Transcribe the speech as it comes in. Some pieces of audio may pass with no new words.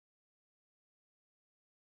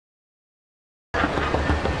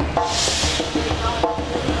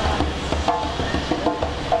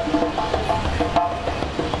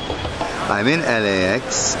I'm in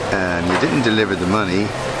LAX and you didn't deliver the money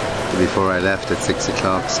before I left at 6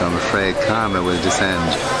 o'clock, so I'm afraid karma will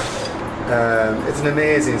descend. It's an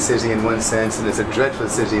amazing city in one sense, and it's a dreadful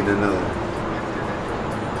city in another.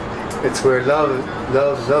 It's where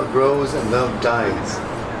love grows and love dies.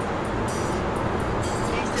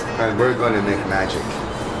 And we're going to make magic.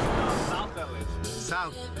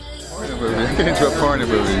 South. Get into a porno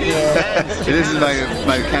movie. This is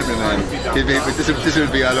my cameraman. This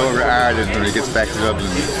will be all over Ireland when he gets back to Dublin.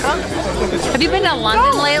 Have you been to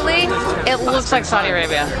London lately? It looks like Saudi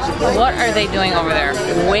Arabia. What are they doing over there?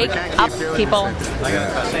 Wake up, people.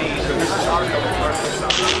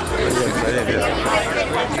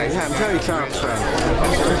 I'm Gerry Clarke's friend.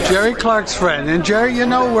 Gerry Clarke's friend. And Gerry, you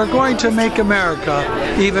know, we're going to make America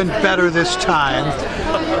even better this time.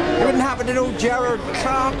 You wouldn't happen to know Gerry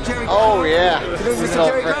Clarke? Oh, yeah. You know Mr.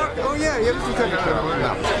 Gerry Clarke? Oh, yeah, you haven't seen Gerry Clarke.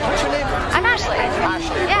 No. What's your name? I'm Ashley.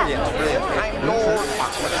 Ashley. Yeah. I'm Lord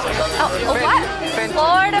Facaud. Oh, what?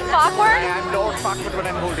 Lord Facaud? I'm Lord Facaud when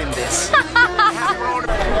I'm holding this.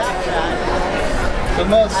 The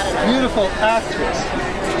most beautiful actress.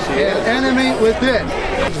 Enemy within.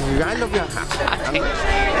 I love your hat.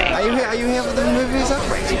 Are you here for the movies?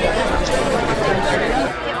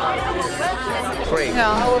 Great.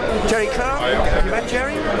 No. Gerry Clarke? Have you met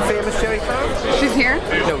Gerry? Famous Gerry Clarke? She's here?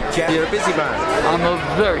 No, Gerry. You're a busy man. I'm a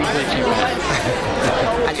very busy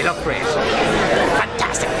man. And you look great.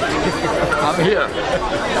 Fantastic. I'm here.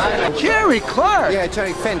 Gerry Clarke? Yeah,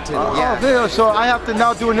 Gerry Fenton. Yeah. Oh, so I have to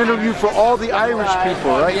now do an interview for all the Irish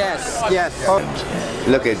people, right? Yes, yes.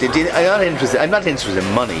 Look, I'm not interested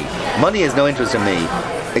in money. Money has no interest in me,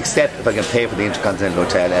 except if I can pay for the Intercontinental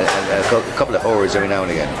Hotel and a couple of whores every now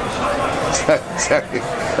and again. Sorry.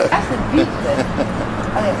 That's a beat.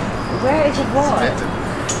 Where is your boy?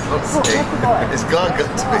 It's gone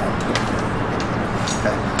good to me.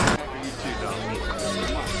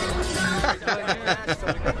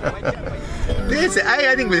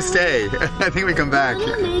 I think we'll stay. I think we'll come back.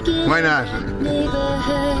 Why not?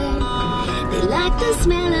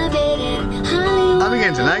 I'm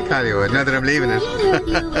beginning to like Hollywood now that I'm leaving it.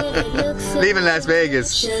 Leaving Las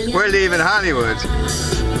Vegas. We're leaving Hollywood.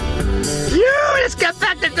 Let's get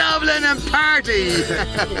back to Dublin and party!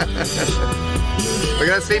 We're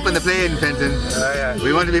gonna sleep on the plane, Fenton. Oh, yeah.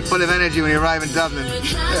 We want to be full of energy when we arrive in Dublin.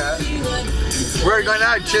 Yeah. We're going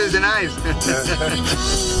out Tuesday night.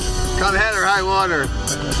 Come hell or high water.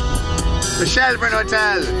 The Shelburne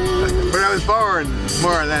Hotel, where I was born,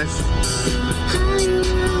 more or less.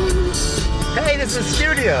 Hey, this is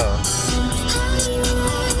studio.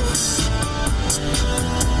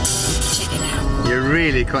 You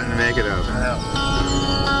really couldn't make it up.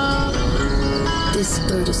 This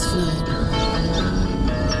bird is flying.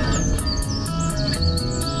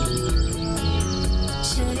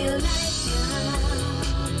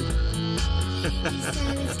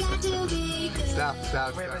 Stop.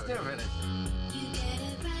 Wait, let's do it.